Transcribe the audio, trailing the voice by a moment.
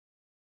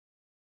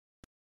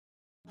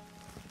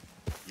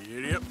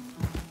Giddy up.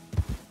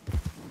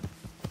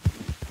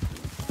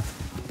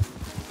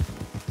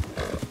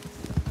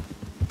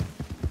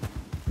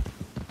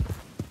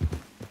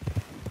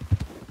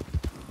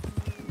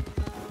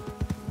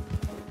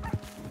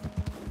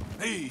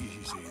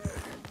 Easy there.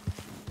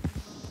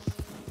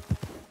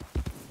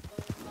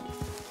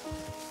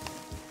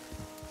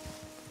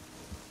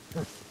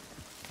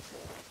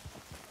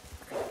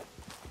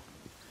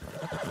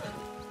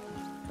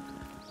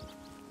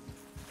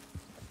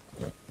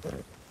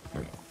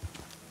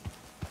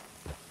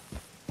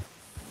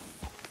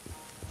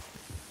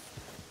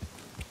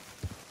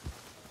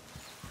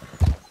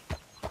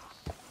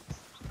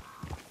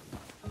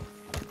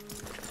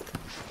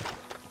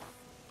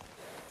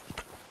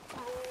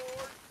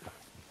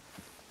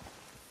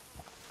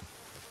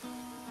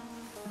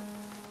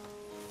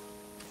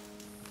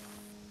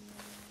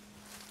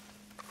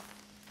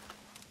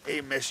 Hey,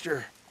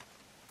 mister.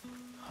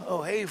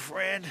 Oh, hey,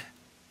 friend.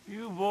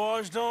 You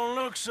boys don't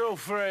look so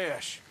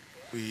fresh.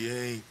 We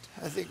ain't.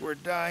 I think we're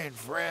dying,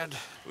 friend.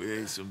 We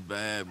ate some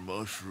bad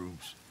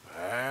mushrooms.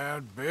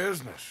 Bad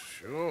business,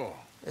 sure.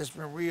 It's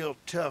been real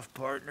tough,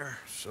 partner.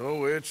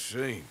 So it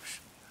seems.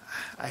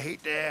 I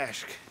hate to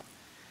ask,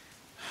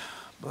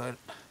 but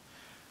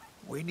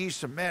we need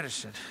some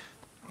medicine.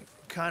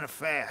 Kind of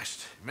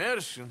fast.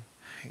 Medicine?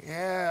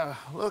 Yeah,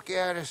 look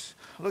at us.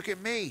 Look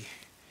at me.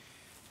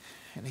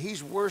 And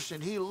he's worse than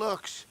he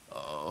looks.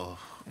 Oh.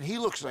 And he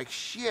looks like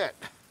shit.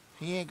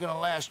 He ain't gonna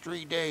last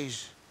 3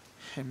 days.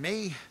 And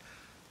me,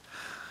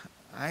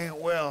 I ain't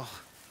well.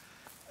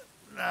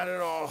 Not at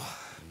all.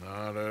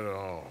 Not at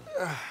all.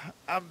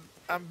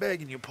 I'm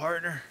begging you,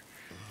 partner.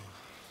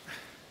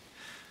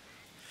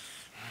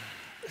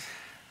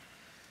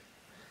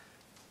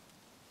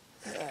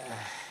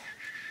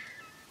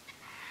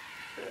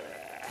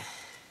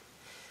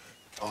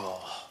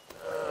 Oh,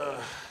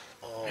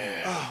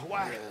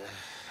 why?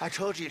 I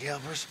told you you'd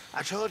help us.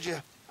 I told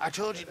you,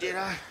 did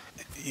I?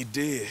 You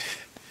did.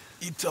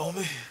 You told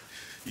me.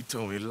 You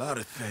told me a lot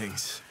of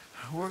things.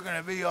 We're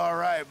gonna be all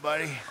right,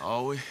 buddy.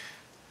 Are we?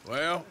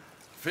 Well,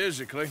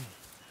 physically,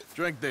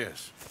 drink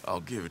this. I'll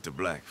give it to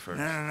Black first.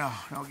 No.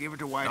 Don't give it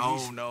to White.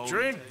 No.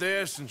 Drink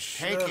this and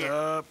shut Take it.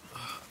 up.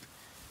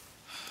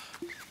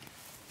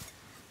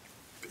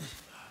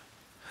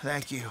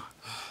 Thank you.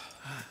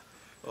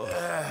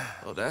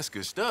 Oh, that's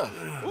good stuff.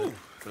 Ooh.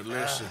 But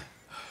listen,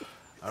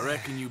 I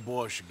reckon you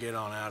boys should get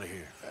on out of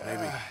here.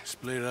 Maybe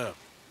split up.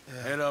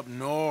 Head up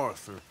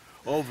north or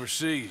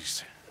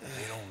overseas.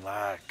 They don't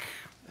like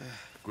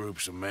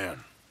groups of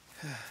men.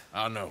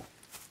 I know.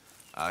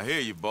 I hear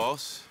you,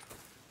 boss.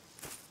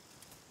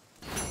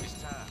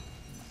 It's time.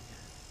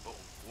 Oh,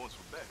 once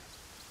we're back.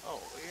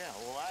 Oh, yeah,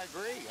 well, I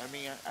agree. I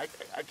mean,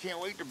 I can't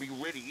wait to be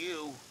rid of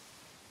you.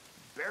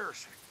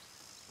 Embarrassing.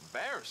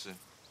 Embarrassing?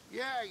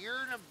 Yeah, you're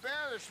an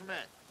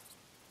embarrassment.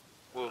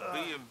 Well,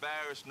 be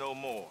embarrassed no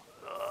more.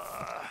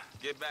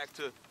 Get back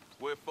to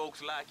where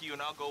folks like you,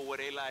 and I'll go where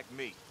they like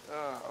me.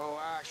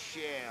 I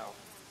shall.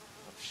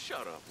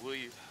 Shut up, will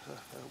you?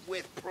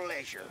 With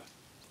pleasure.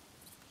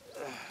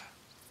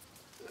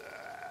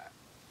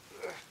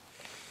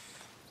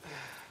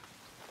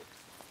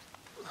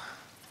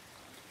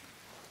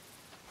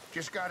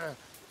 Just gotta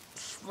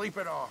sleep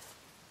it off,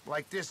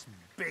 like this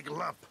big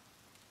lump.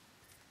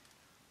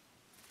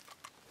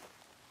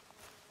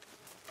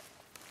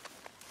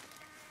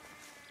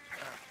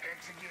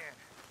 Thanks again.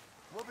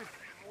 We'll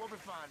be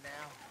fine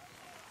now.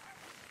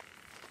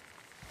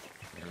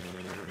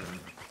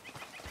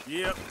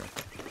 Yep.